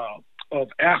of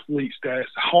athletes that's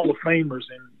Hall of Famers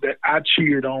and that I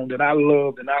cheered on, that I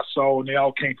loved and I saw, and they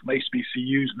all came from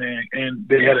HBCUs, man, and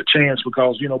they had a chance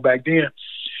because, back then,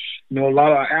 a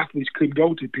lot of our athletes couldn't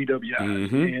go to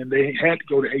PWIs, and they had to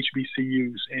go to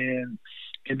HBCUs. And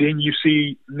then you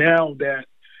see now that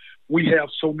we have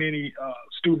so many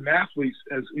student athletes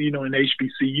as, in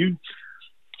HBCU.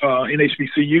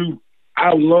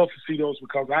 I love to see those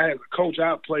because as a coach,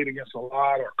 I've played against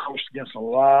coached against a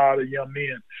lot of young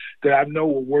men that I know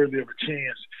were worthy of a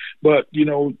chance. But,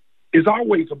 it's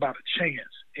always about a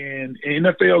chance. And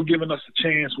NFL giving us a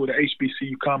chance with the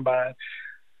HBCU Combine,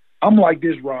 I'm like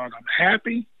this, Rod. I'm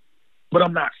happy, but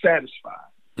I'm not satisfied.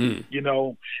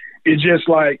 It's just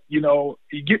like, you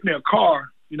get me a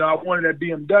car. I wanted that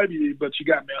BMW, but you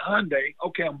got me a Hyundai.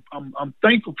 Okay, I'm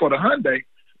thankful for the Hyundai,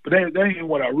 but that ain't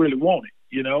what I really wanted.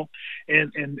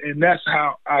 And that's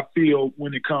how I feel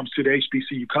when it comes to the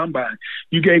HBCU Combine.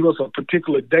 You gave us a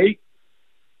particular date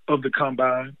of the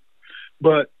Combine,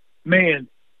 but, man,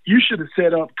 you should have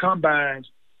set up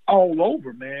Combines all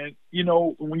over, man.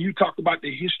 When you talk about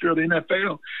the history of the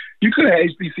NFL, you could have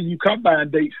HBCU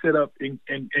Combine dates set up in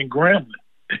Grambling,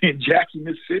 in Jackson,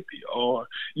 Mississippi, or,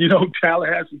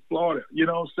 Tallahassee, Florida, you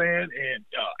know what I'm saying? And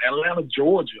Atlanta,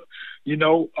 Georgia,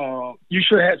 you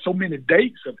should have had so many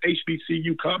dates of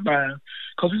HBCU Combine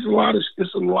because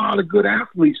there's a lot of good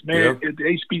athletes, man, at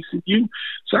the HBCU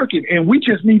circuit. And we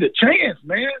just need a chance,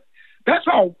 man. That's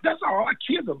all our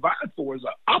kids are vying for is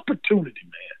an opportunity,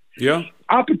 man. Yeah.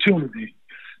 Opportunity.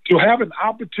 To have an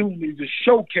opportunity to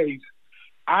showcase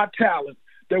our talent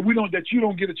that you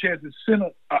don't get a chance to send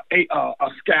a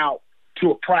scout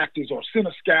to a practice or send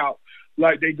a scout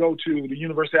like they go to the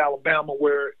University of Alabama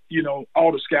where,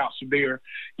 all the scouts are there,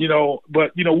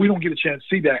 but, we don't get a chance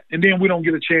to see that. And then we don't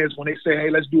get a chance when they say, hey,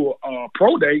 let's do a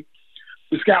pro day.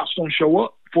 The scouts don't show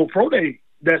up for a pro day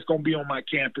that's going to be on my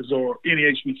campus or any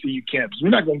HBCU campus. We're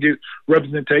not going to get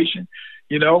representation,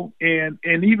 and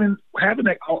even having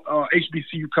that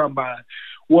HBCU Combine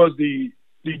was the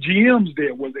GMs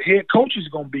there, was the head coaches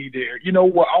going to be there,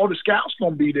 were all the scouts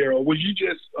going to be there, or was you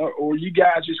just, or you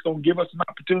guys just going to give us an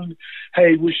opportunity?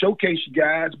 Hey, we'll showcase you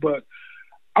guys, but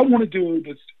I want to do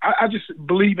this. I just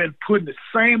believe in putting the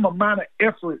same amount of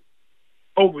effort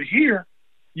over here.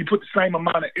 You put the same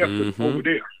amount of effort over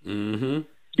there.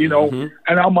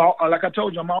 And I'm like I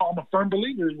told you, I'm a firm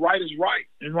believer that right is right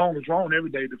and wrong is wrong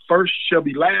every day. The first shall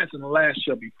be last and the last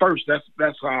shall be first.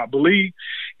 That's how I believe.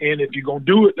 And if you're going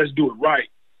to do it, let's do it right,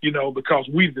 because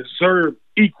we deserve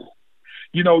equal.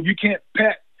 You can't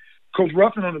pat Coach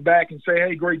Ruffin on the back and say,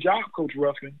 hey, great job, Coach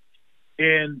Ruffin.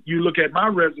 And you look at my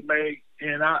resume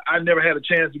and I never had a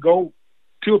chance to go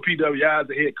to a PWI as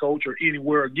a head coach or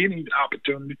anywhere or getting the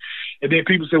opportunity. And then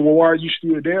people say, well, why are you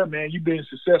still there, man? You've been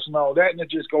successful and all that. And it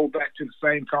just goes back to the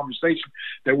same conversation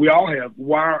that we all have.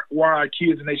 Why are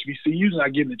kids in HBCUs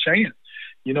not getting a chance?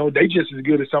 They just as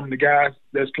good as some of the guys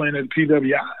that's playing at the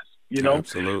PWIs,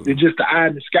 Absolutely. They're just the eye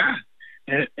in the sky.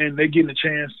 And they're getting a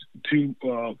chance to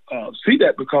see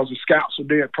that because the scouts are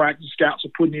there at practice. Scouts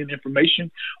are putting in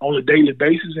information on a daily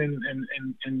basis, and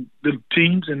the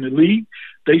teams in the league,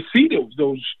 they see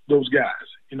those guys,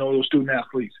 those student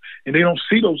athletes. And they don't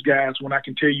see those guys when I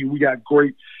can tell you we got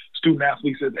great student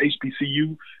athletes at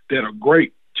HBCU that are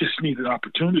great, just need an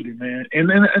opportunity, man. And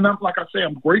I'm, like I say,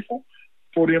 I'm grateful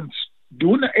for them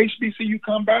doing the HBCU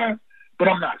Combine, but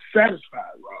I'm not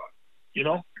satisfied,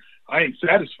 Rod, I ain't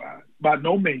satisfied by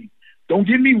no means. Don't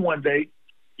give me one day.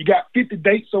 You got 50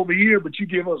 dates over here, but you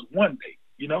give us one date,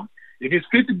 If it's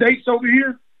 50 dates over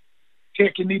here,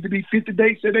 heck, it need to be 50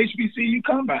 dates at HBCU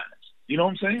Combines. You know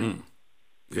what I'm saying?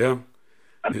 Yeah,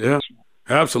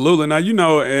 absolutely. Now,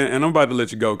 and I'm about to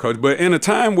let you go, Coach, but in a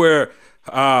time where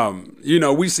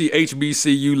We see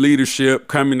HBCU leadership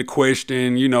come into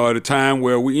question, at a time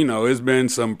where it's been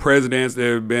some presidents that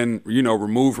have been,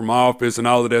 removed from office and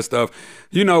all of that stuff.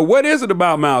 What is it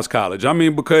about Miles College? I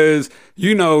mean, because,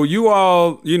 you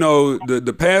all,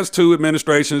 the past two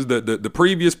administrations, the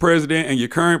previous president and your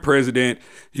current president,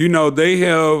 they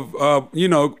have,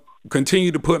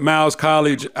 continue to put Miles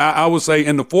College, I would say,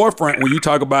 in the forefront when you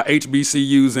talk about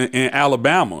HBCUs in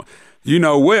Alabama.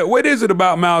 What is it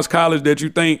about Miles College that you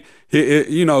think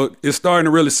is starting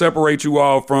to really separate you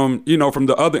all from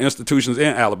the other institutions in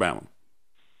Alabama?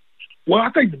 Well, I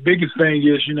think the biggest thing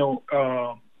is,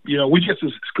 we just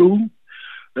a school,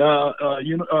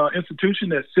 institution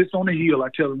that sits on the hill. I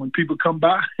tell them when people come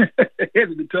by,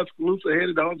 headed to Tuscaloosa,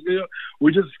 headed to Huntsville,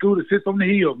 we're just a school that sits on the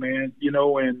hill, man.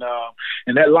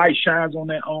 And that light shines on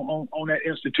that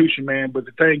institution, man. But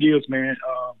the thing is, man.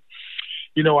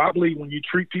 I believe when you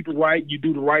treat people right, you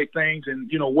do the right things, and,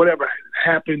 whatever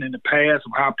happened in the past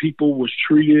of how people was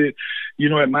treated,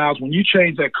 at Miles, when you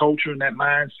change that culture and that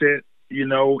mindset,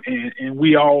 and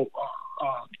we all,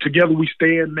 together we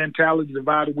stand mentality,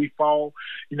 divided we fall,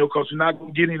 because we're not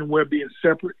going to get anywhere being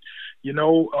separate. We're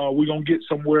going to get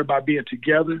somewhere by being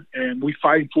together, and we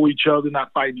fighting for each other,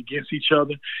 not fighting against each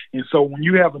other. And so when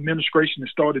you have administration that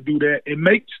start to do that, and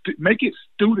make it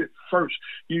student first.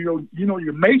 Your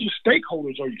major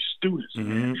stakeholders are your students.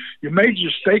 Mm-hmm. Your major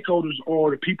stakeholders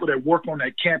are the people that work on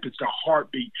that campus, the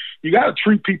heartbeat. You got to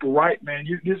treat people right, man.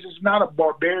 This is not a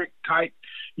barbaric type,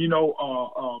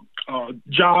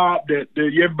 job that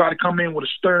everybody come in with a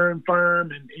stern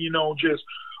firm and, just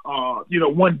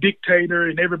one dictator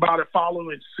and everybody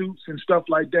following suits and stuff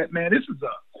like that, man. This is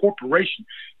a corporation.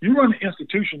 You run an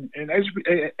institution, and at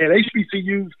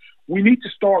HBCUs, we need to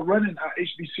start running our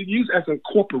HBCUs as a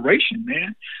corporation,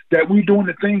 man, that we're doing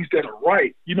the things that are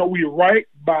right. We are right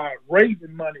by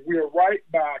raising money. We are right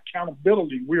by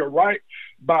accountability. We are right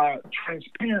by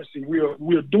transparency. We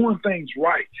are doing things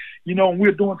right, and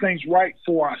we're doing things right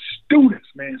for our students,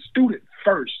 man, student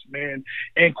first, man,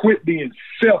 and quit being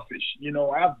selfish.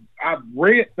 I've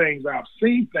read things, I've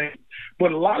seen things,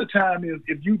 but a lot of time is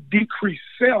if you decrease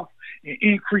self and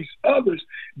increase others,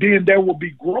 then there will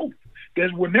be growth. There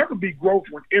will never be growth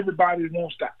when everybody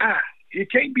wants to I.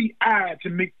 It can't be I to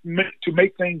make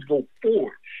things go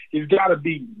forward. It's got to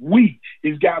be we.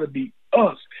 It's got to be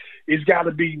us. It's got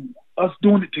to be us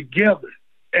doing it together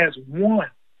as one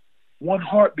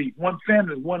heartbeat, one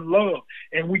family, one love.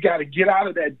 And we got to get out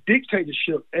of that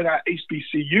dictatorship at our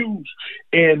HBCUs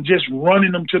and just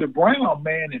running them to the ground,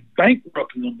 man, and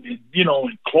bankrupting them and,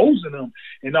 and closing them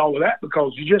and all of that,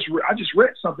 because I just read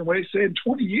something where they said in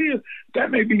 20 years, that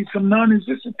may be some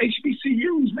non-existent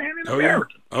HBCUs, man, in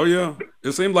America. Oh, yeah.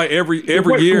 It seems like every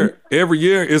year,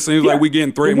 it seems like we're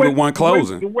getting threatened with one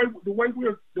closing. The way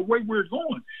we're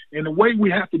going and the way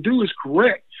we have to do is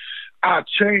correct. I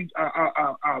change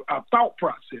our thought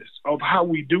process of how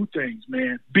we do things,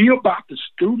 man. Be about the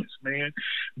students, man.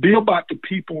 Be about the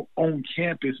people on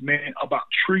campus, man, about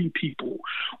treating people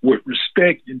with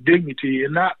respect and dignity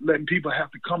and not letting people have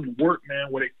to come to work,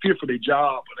 man, where they fear for their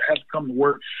job or they have to come to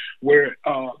work where,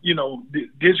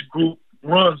 this group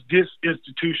runs this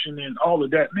institution and all of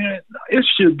that, man. It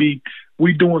should be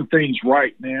we doing things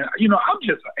right, man. I'm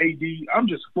just an AD. I'm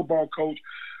just a football coach.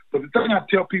 But the thing I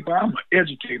tell people, I'm an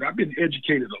educator. I've been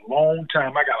educated a long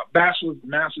time. I got a bachelor's,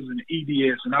 master's, and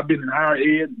EDS, and I've been in higher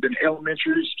ed, been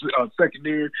elementary,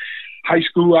 secondary, high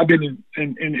school. I've been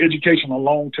in education a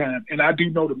long time, and I do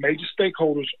know the major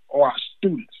stakeholders are our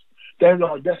students.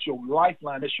 That's your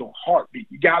lifeline. That's your heartbeat.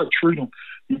 You got to treat them.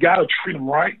 You got to treat them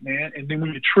right, man. And then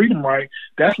when you treat them right,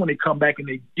 that's when they come back and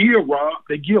they give, Rob.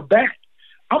 They give back.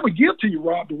 I'm going to give to you,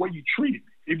 Rob, the way you treated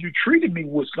me. If you treated me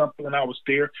with something when I was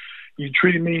there, you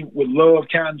treated me with love,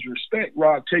 kindness, respect,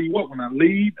 Rob, I'll tell you what, when I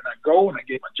leave and I go and I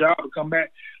get my job to come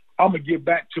back, I'm going to give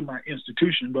back to my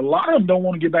institution. But a lot of them don't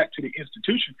want to give back to the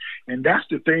institution. And that's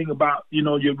the thing about,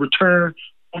 your return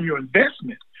on your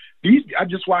investment.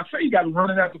 Why I say you got to run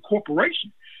it as a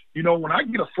corporation. When I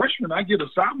get a freshman, I get a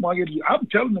sophomore, I'm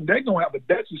telling them they're going to have the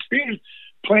best experience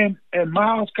playing at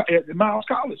Miles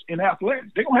College in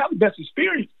athletics. They're going to have the best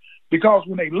experience because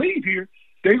when they leave here,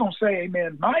 they're going to say, hey,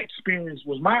 man, my experience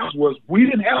was we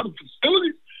didn't have the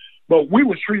facilities, but we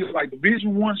was treated like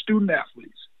Division I student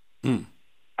athletes. Mm.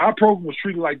 Our program was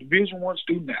treated like Division I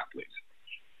student athletes.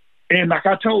 And like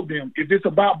I told them, if it's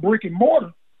about brick and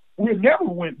mortar, we'll never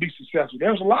be successful.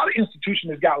 There's a lot of institutions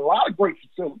that's got a lot of great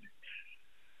facilities.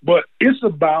 But it's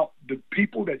about the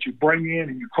people that you bring in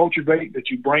and you cultivate, that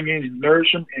you bring in and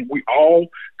nourish them, and we all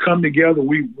come together.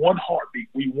 We one heartbeat,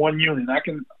 we one unit. I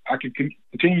can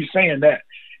continue saying that.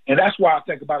 And that's why I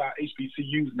think about our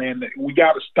HBCUs, man, that we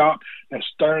got to stop that's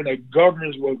stern, that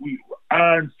governs what we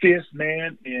iron fist,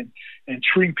 man, and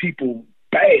treat people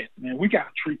bad, man. We got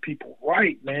to treat people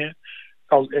right, man.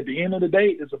 Because at the end of the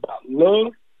day, it's about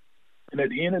love, and at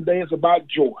the end of the day, it's about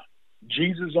joy.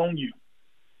 Jesus on you.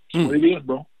 That's what it is,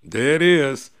 bro. There it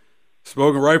is.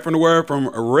 Spoken right from the word from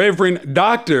Reverend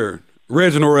Dr.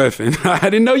 Reginald Ruffin. I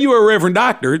didn't know you were a Reverend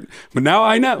Doctor, but now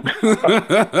I know.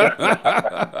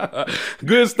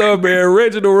 Good stuff, man.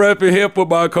 Reginald Ruffin, head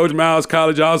football coach, Miles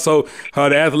College, also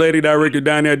the athletic director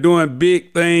down there doing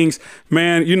big things.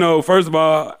 Man, you know, first of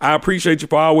all, I appreciate you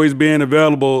for always being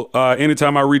available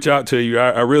anytime I reach out to you.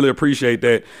 I really appreciate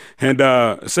that. And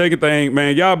second thing,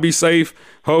 man, y'all be safe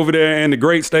over there in the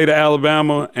great state of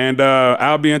Alabama, and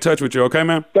I'll be in touch with you, okay,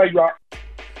 man? Thank you, Rock.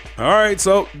 All right,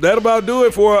 so that'll about do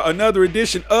it for another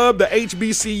edition of the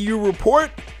HBCU Report.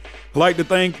 I'd like to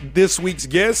thank this week's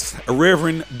guest,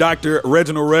 Reverend Dr.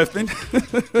 Reginald Ruffin,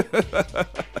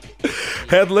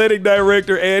 athletic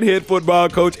director and head football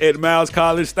coach at Miles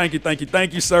College.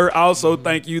 Thank you, sir. Also,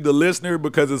 thank you, the listener,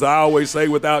 because as I always say,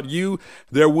 without you,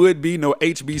 there would be no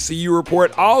HBCU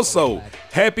Report. Also,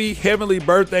 happy heavenly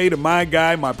birthday to my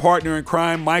guy, my partner in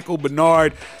crime, Michael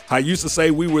Bernard. I used to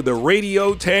say we were the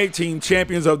radio tag team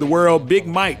champions of the world. Big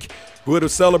Mike would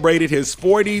have celebrated his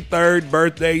 43rd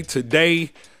birthday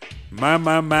today. My,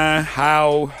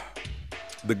 how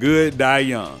the good die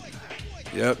young.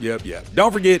 Yep.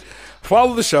 Don't forget,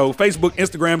 follow the show, Facebook,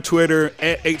 Instagram, Twitter,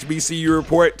 at HBCU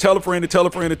Report. Tell a friend that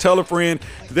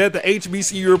the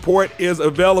HBCU Report is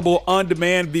available on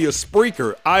demand via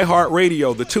Spreaker,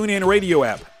 iHeartRadio, the TuneIn Radio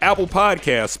app, Apple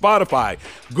Podcasts, Spotify,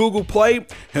 Google Play,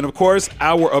 and of course,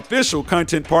 our official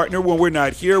content partner when we're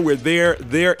not here, we're there.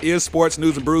 There is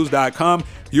sportsnewsandbrews.com,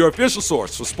 your official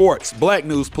source for sports, black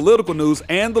news, political news,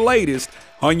 and the latest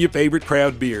on your favorite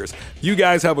craft beers. You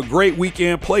guys have a great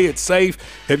weekend. Play it safe.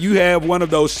 If you have one of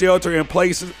those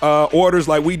shelter-in-place orders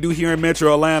like we do here in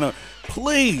Metro Atlanta,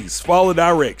 please follow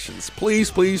directions.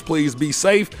 Please be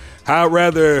safe. I'd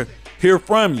rather hear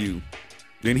from you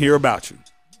than hear about you.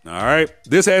 All right.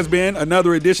 This has been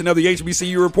another edition of the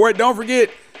HBCU Report. Don't forget,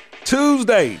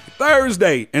 Tuesday,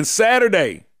 Thursday, and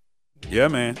Saturday. Yeah,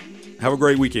 man. Have a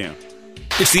great weekend.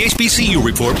 It's the HBCU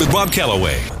Report with Rob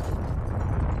Calloway.